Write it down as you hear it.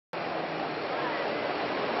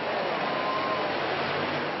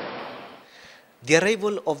The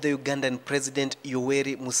arrival of the Ugandan President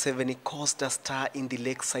Yoweri Museveni caused a stir in the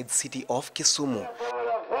lakeside city of Kisumu.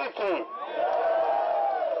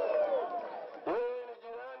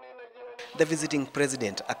 The visiting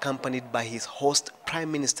president, accompanied by his host,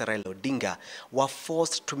 Prime Minister Raila Odinga, were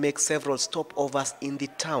forced to make several stopovers in the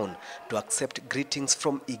town to accept greetings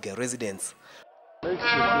from eager residents.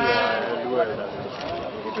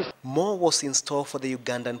 More was in store for the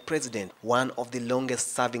Ugandan president, one of the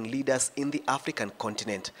longest-serving leaders in the African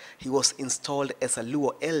continent. He was installed as a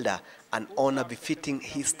Luo elder, an honor befitting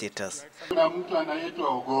his status. Na mtu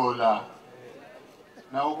anaitwa Ugola.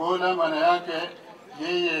 Na Ugola maana yake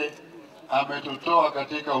yeye ametutoa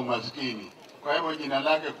katika umaskini. Kwa hivyo jina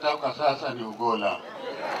lake kutoka sasa ni Ugola.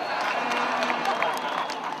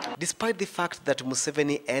 Despite the fact that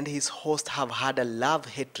Museveni and his host have had a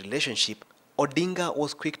love-hate relationship, Odinga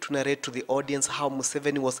was quick to narrate to the audience how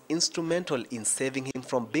Museveni was instrumental in saving him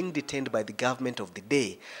from being detained by the government of the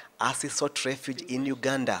day as he sought refuge in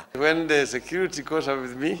Uganda. When the security caught up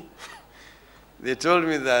with me, they told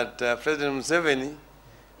me that President Museveni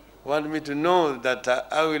wanted me to know that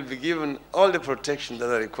I will be given all the protection that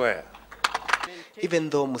I require. Even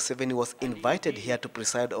though Museveni was invited here to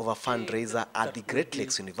preside over a fundraiser at the Great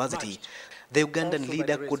Lakes University, the Ugandan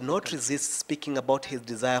leader could not resist speaking about his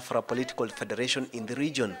desire for a political federation in the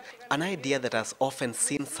region, an idea that has often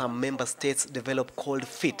seen some member states develop cold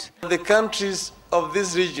feet. The countries of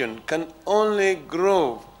this region can only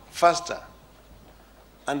grow faster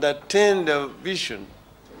and attain their vision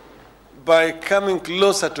by coming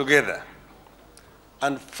closer together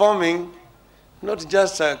and forming not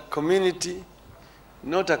just a community,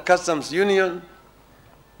 not a customs union,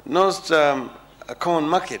 not a common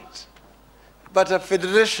market, but a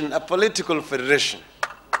federation, a political federation.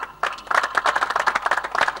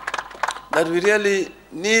 That we really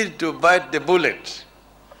need to bite the bullet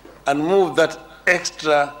and move that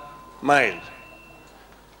extra mile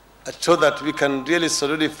so that we can really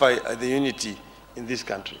solidify the unity in these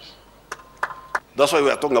countries. That's why we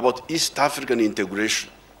are talking about East African integration.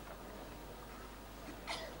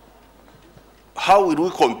 How will we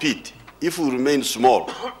compete if we remain small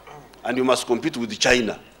and you must compete with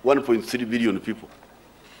China, 1.3 billion people?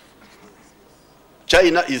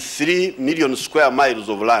 China is 3 million square miles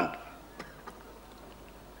of land.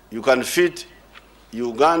 You can fit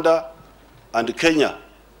Uganda and Kenya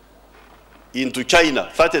into China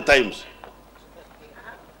 30 times.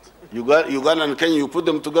 Uganda and Kenya, you put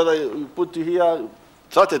them together, you put here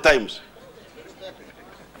 30 times.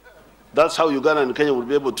 That's how Uganda and Kenya will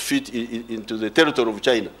be able to fit into the territory of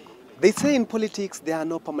China. They say in politics there are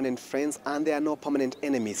no permanent friends and there are no permanent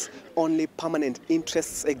enemies. Only permanent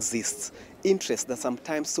interests exist. Interests that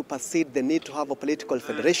sometimes supersede the need to have a political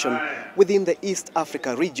federation within the East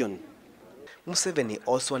Africa region. Museveni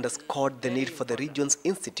also underscored the need for the region's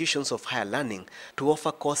institutions of higher learning to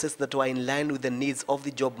offer courses that were in line with the needs of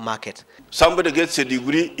the job market. Somebody gets a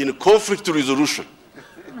degree in conflict resolution.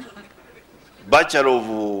 Bachelor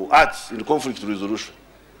of Arts in conflict resolution.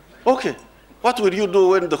 Okay, what will you do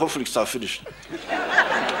when the conflicts are finished?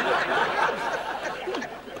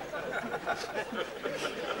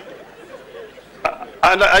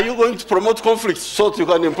 And are you going to promote conflicts so that you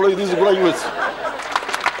can employ these graduates?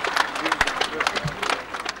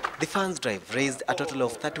 The funds drive raised a total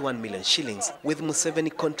of 31 million shillings, with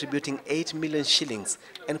Museveni contributing 8 million shillings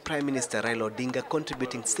and Prime Minister Raila Odinga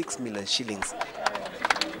contributing 6 million shillings.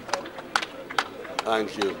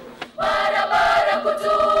 Thank you.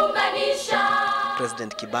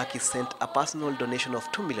 President Kibaki sent a personal donation of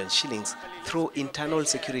 2 million shillings through Internal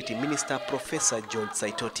Security Minister Professor George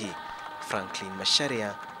Saitoti. Franklin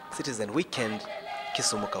Masharia, Citizen Weekend,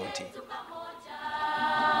 Kisumu County.